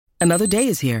Another day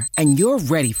is here, and you're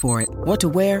ready for it. What to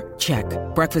wear? Check.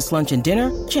 Breakfast, lunch, and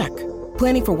dinner? Check.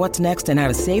 Planning for what's next and how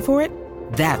to save for it?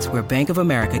 That's where Bank of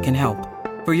America can help.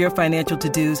 For your financial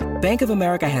to-dos, Bank of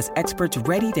America has experts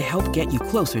ready to help get you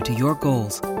closer to your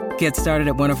goals. Get started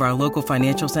at one of our local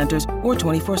financial centers or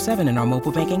 24/7 in our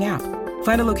mobile banking app.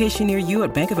 Find a location near you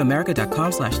at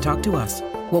bankofamerica.com/talktous.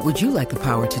 What would you like the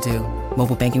power to do?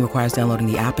 Mobile banking requires downloading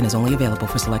the app and is only available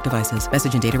for select devices.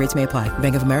 Message and data rates may apply.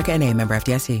 Bank of America N.A., member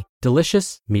FDIC.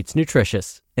 Delicious meets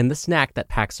nutritious in the snack that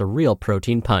packs a real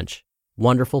protein punch.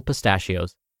 Wonderful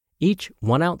Pistachios. Each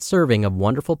 1 ounce serving of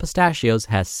Wonderful Pistachios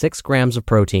has 6 grams of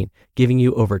protein, giving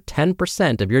you over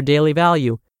 10% of your daily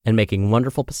value and making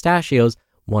Wonderful Pistachios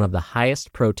one of the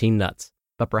highest protein nuts.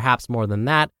 But perhaps more than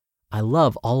that, I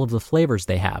love all of the flavors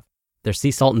they have. Their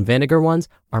sea salt and vinegar ones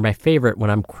are my favorite when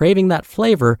I'm craving that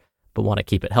flavor but want to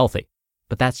keep it healthy.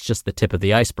 But that's just the tip of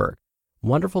the iceberg.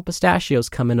 Wonderful Pistachios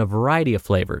come in a variety of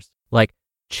flavors, like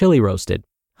chili roasted,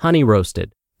 honey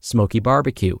roasted, smoky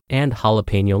barbecue, and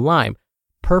jalapeno lime,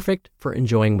 perfect for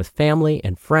enjoying with family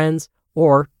and friends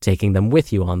or taking them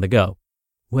with you on the go.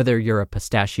 Whether you're a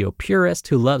pistachio purist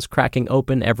who loves cracking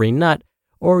open every nut,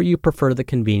 or you prefer the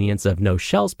convenience of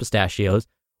no-shells pistachios,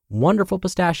 Wonderful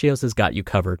Pistachios has got you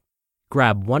covered.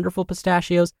 Grab Wonderful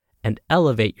Pistachios and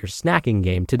elevate your snacking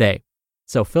game today.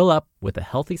 So fill up with a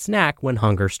healthy snack when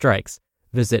hunger strikes.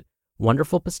 Visit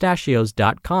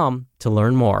wonderfulpistachios.com to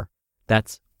learn more.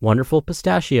 That's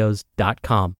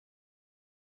wonderfulpistachios.com.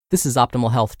 This is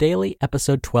Optimal Health Daily,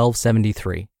 episode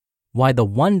 1273. Why the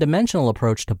One-Dimensional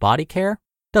Approach to Body Care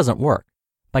Doesn't Work,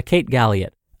 by Kate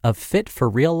Galliot of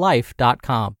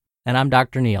fitforreallife.com. And I'm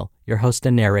Dr. Neil, your host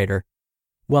and narrator.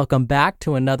 Welcome back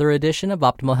to another edition of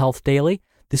Optimal Health Daily.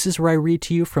 This is where I read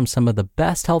to you from some of the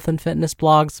best health and fitness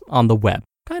blogs on the web,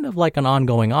 kind of like an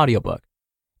ongoing audiobook.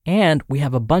 And we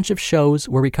have a bunch of shows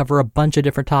where we cover a bunch of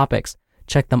different topics.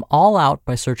 Check them all out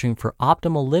by searching for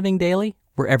Optimal Living Daily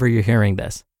wherever you're hearing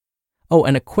this. Oh,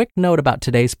 and a quick note about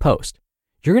today's post.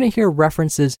 You're going to hear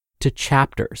references to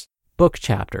chapters, book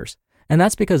chapters, and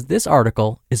that's because this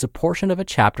article is a portion of a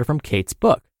chapter from Kate's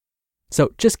book.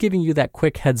 So just giving you that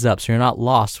quick heads up so you're not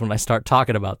lost when I start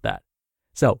talking about that.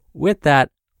 So with that,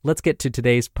 let's get to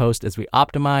today's post as we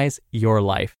optimize your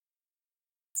life.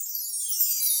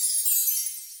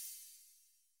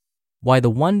 Why the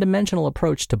One-Dimensional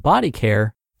Approach to Body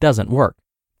Care Doesn't Work,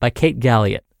 by Kate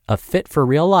Galliot of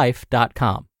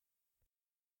fitforreallife.com.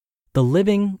 The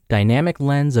living, dynamic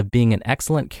lens of being an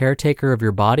excellent caretaker of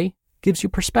your body gives you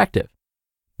perspective.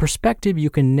 Perspective you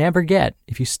can never get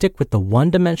if you stick with the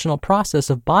one-dimensional process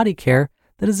of body care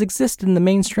that has existed in the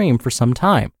mainstream for some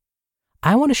time.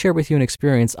 I want to share with you an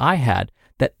experience I had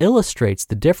that illustrates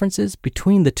the differences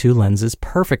between the two lenses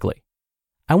perfectly.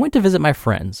 I went to visit my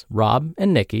friends, Rob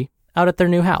and Nikki, out at their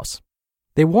new house.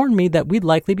 They warned me that we'd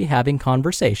likely be having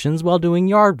conversations while doing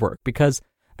yard work because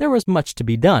there was much to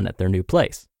be done at their new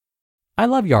place. I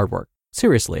love yard work.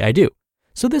 Seriously, I do.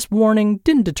 So this warning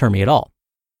didn't deter me at all.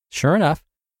 Sure enough,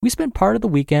 we spent part of the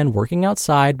weekend working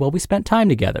outside while we spent time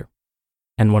together.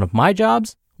 And one of my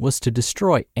jobs was to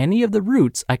destroy any of the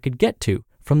roots I could get to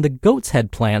from the goat's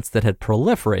head plants that had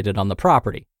proliferated on the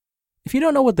property. If you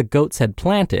don't know what the goat's head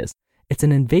plant is, it's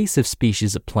an invasive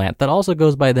species of plant that also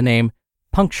goes by the name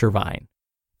puncture vine.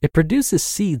 It produces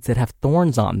seeds that have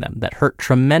thorns on them that hurt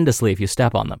tremendously if you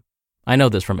step on them. I know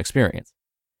this from experience.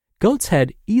 Goat's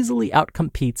head easily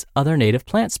outcompetes other native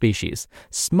plant species,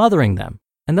 smothering them,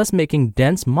 and thus making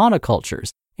dense monocultures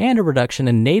and a reduction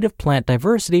in native plant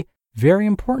diversity very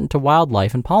important to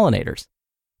wildlife and pollinators.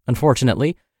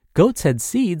 Unfortunately, goat's head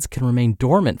seeds can remain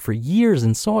dormant for years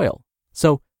in soil,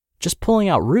 so just pulling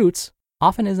out roots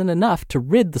often isn't enough to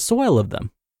rid the soil of them.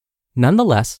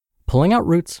 Nonetheless, pulling out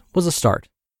roots was a start,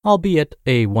 albeit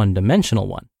a one-dimensional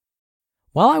one.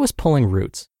 While I was pulling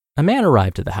roots, a man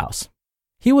arrived at the house.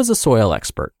 He was a soil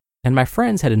expert, and my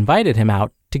friends had invited him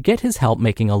out to get his help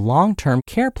making a long-term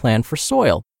care plan for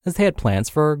soil, as they had plans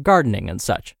for gardening and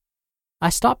such. I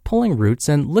stopped pulling roots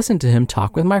and listened to him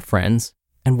talk with my friends,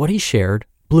 and what he shared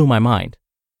blew my mind.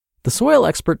 The soil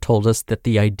expert told us that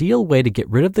the ideal way to get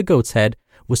rid of the goat's head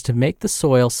was to make the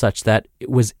soil such that it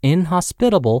was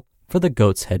inhospitable for the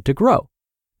goat's head to grow.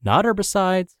 Not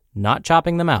herbicides, not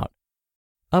chopping them out.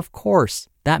 Of course,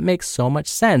 that makes so much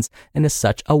sense and is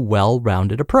such a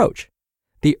well-rounded approach.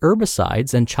 The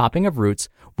herbicides and chopping of roots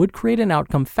would create an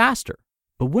outcome faster,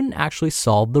 but wouldn't actually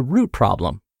solve the root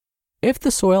problem. If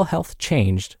the soil health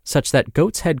changed such that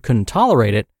goat's head couldn't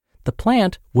tolerate it, the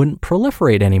plant wouldn't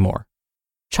proliferate anymore.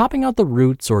 Chopping out the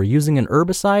roots or using an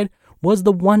herbicide was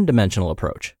the one-dimensional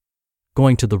approach.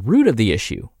 Going to the root of the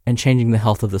issue and changing the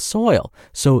health of the soil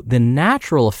so the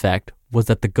natural effect was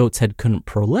that the goat's head couldn't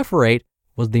proliferate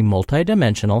was the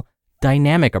multidimensional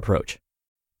dynamic approach.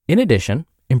 In addition,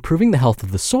 improving the health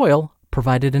of the soil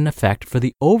provided an effect for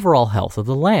the overall health of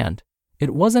the land.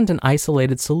 It wasn't an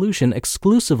isolated solution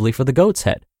exclusively for the goat's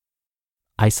head.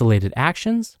 Isolated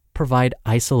actions provide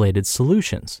isolated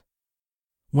solutions.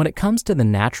 When it comes to the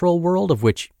natural world of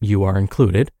which you are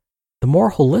included, the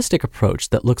more holistic approach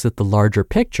that looks at the larger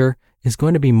picture is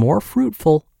going to be more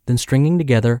fruitful than stringing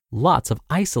together lots of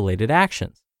isolated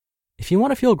actions. If you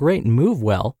want to feel great and move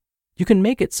well, you can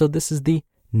make it so this is the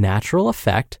natural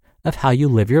effect of how you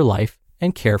live your life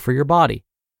and care for your body.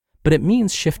 But it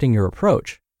means shifting your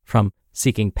approach from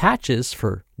seeking patches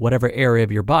for whatever area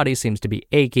of your body seems to be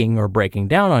aching or breaking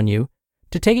down on you,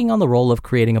 to taking on the role of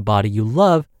creating a body you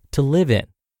love to live in.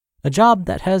 A job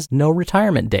that has no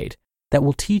retirement date, that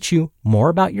will teach you more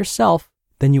about yourself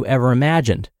than you ever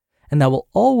imagined, and that will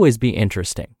always be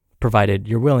interesting, provided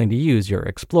you're willing to use your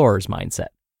explorer's mindset.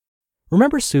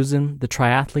 Remember Susan, the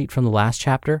triathlete from the last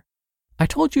chapter? I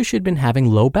told you she'd been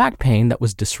having low back pain that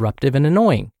was disruptive and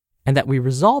annoying, and that we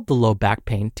resolved the low back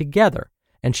pain together,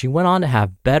 and she went on to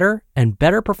have better and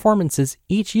better performances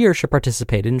each year she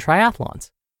participated in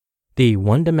triathlons. The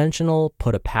one-dimensional,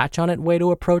 put-a-patch-on-it way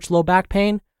to approach low back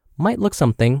pain might look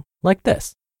something like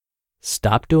this.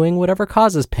 Stop doing whatever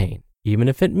causes pain, even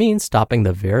if it means stopping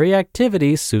the very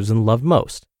activities Susan loved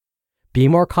most. Be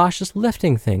more cautious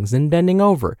lifting things and bending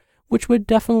over, which would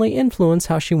definitely influence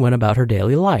how she went about her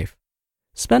daily life.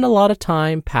 Spend a lot of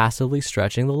time passively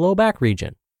stretching the low back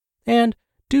region, and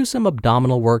do some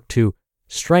abdominal work to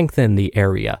strengthen the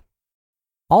area.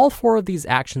 All 4 of these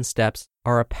action steps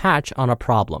are a patch on a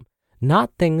problem,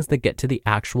 not things that get to the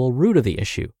actual root of the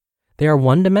issue. They are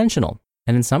one-dimensional,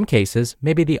 and in some cases,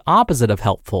 maybe the opposite of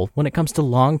helpful when it comes to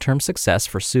long-term success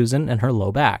for Susan and her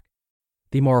low back.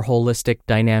 The more holistic,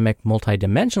 dynamic,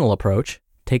 multidimensional approach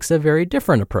takes a very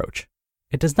different approach.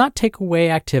 It does not take away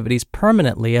activities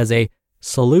permanently as a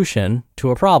solution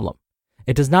to a problem.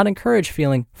 It does not encourage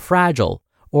feeling fragile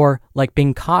or like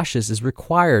being cautious is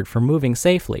required for moving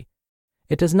safely.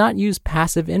 It does not use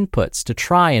passive inputs to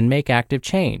try and make active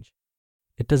change.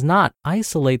 It does not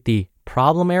isolate the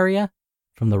problem area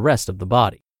from the rest of the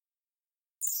body.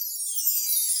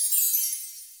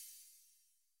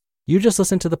 You just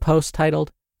listened to the post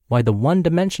titled, Why the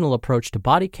One-Dimensional Approach to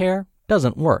Body Care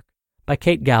Doesn't Work by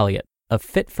Kate Galliot of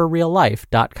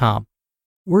fitforreallife.com.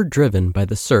 We're driven by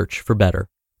the search for better,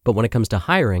 but when it comes to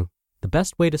hiring, the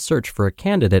best way to search for a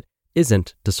candidate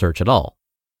isn't to search at all.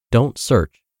 Don't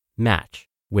search, match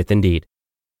with Indeed.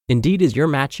 Indeed is your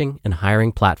matching and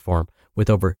hiring platform with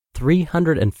over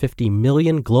 350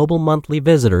 million global monthly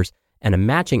visitors and a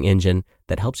matching engine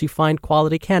that helps you find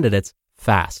quality candidates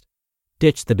fast.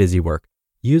 Ditch the busy work.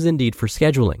 Use Indeed for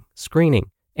scheduling,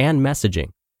 screening, and messaging.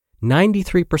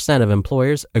 93% of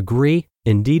employers agree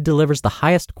Indeed delivers the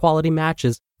highest quality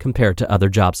matches compared to other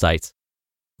job sites.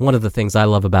 One of the things I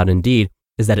love about Indeed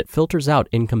is that it filters out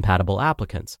incompatible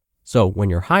applicants. So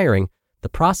when you're hiring, the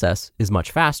process is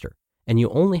much faster, and you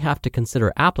only have to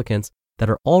consider applicants that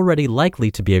are already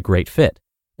likely to be a great fit.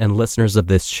 And listeners of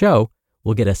this show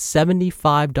will get a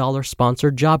 $75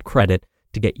 sponsored job credit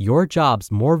to get your jobs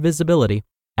more visibility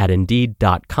at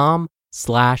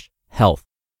Indeed.com/health.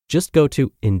 Just go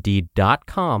to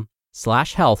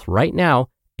Indeed.com/health right now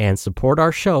and support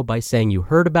our show by saying you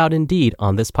heard about Indeed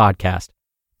on this podcast.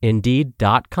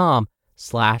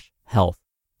 Indeed.com/health.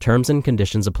 Terms and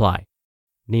conditions apply.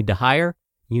 Need to hire?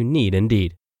 You need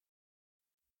Indeed.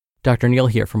 Dr. Neal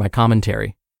here for my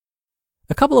commentary.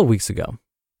 A couple of weeks ago,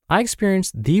 I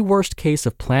experienced the worst case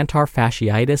of plantar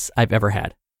fasciitis I've ever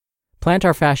had.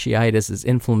 Plantar fasciitis is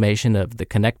inflammation of the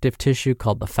connective tissue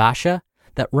called the fascia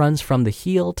that runs from the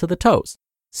heel to the toes.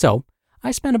 So,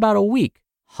 I spent about a week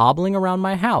hobbling around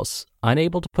my house,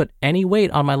 unable to put any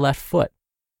weight on my left foot.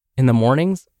 In the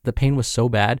mornings, the pain was so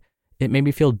bad, it made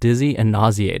me feel dizzy and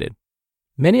nauseated.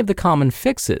 Many of the common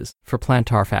fixes for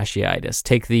plantar fasciitis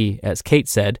take the, as Kate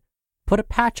said, put a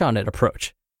patch on it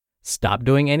approach. Stop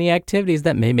doing any activities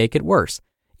that may make it worse,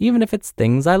 even if it's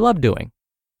things I love doing.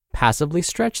 Passively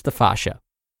stretch the fascia.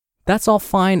 That's all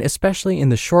fine, especially in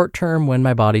the short term when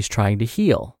my body's trying to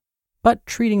heal. But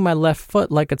treating my left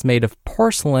foot like it's made of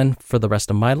porcelain for the rest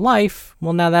of my life,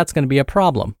 well, now that's going to be a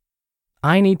problem.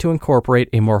 I need to incorporate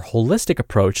a more holistic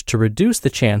approach to reduce the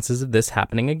chances of this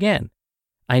happening again.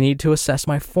 I need to assess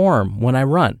my form when I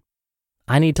run.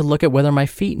 I need to look at whether my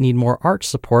feet need more arch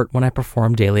support when I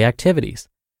perform daily activities.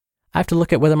 I have to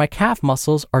look at whether my calf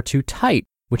muscles are too tight,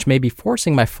 which may be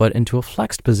forcing my foot into a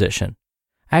flexed position.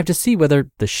 I have to see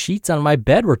whether the sheets on my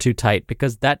bed were too tight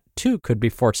because that too could be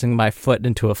forcing my foot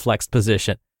into a flexed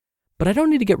position. but I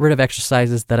don't need to get rid of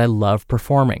exercises that I love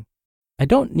performing. I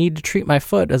don't need to treat my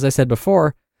foot, as I said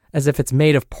before, as if it's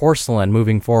made of porcelain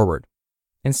moving forward.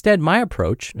 Instead, my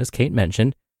approach, as Kate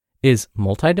mentioned, is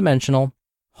multidimensional,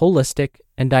 holistic,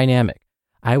 and dynamic.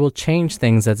 I will change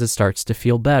things as it starts to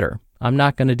feel better. I'm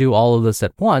not going to do all of this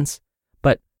at once,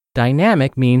 but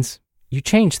dynamic means you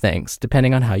change things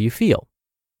depending on how you feel.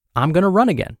 I'm going to run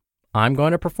again. I'm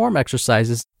going to perform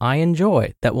exercises I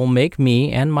enjoy that will make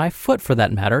me, and my foot for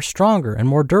that matter, stronger and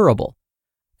more durable.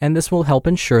 And this will help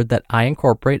ensure that I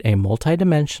incorporate a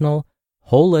multidimensional,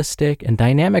 holistic, and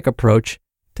dynamic approach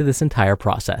to this entire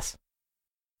process.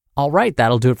 All right,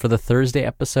 that'll do it for the Thursday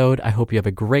episode. I hope you have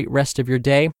a great rest of your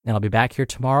day, and I'll be back here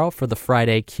tomorrow for the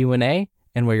Friday Q&A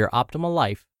and where your optimal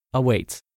life awaits.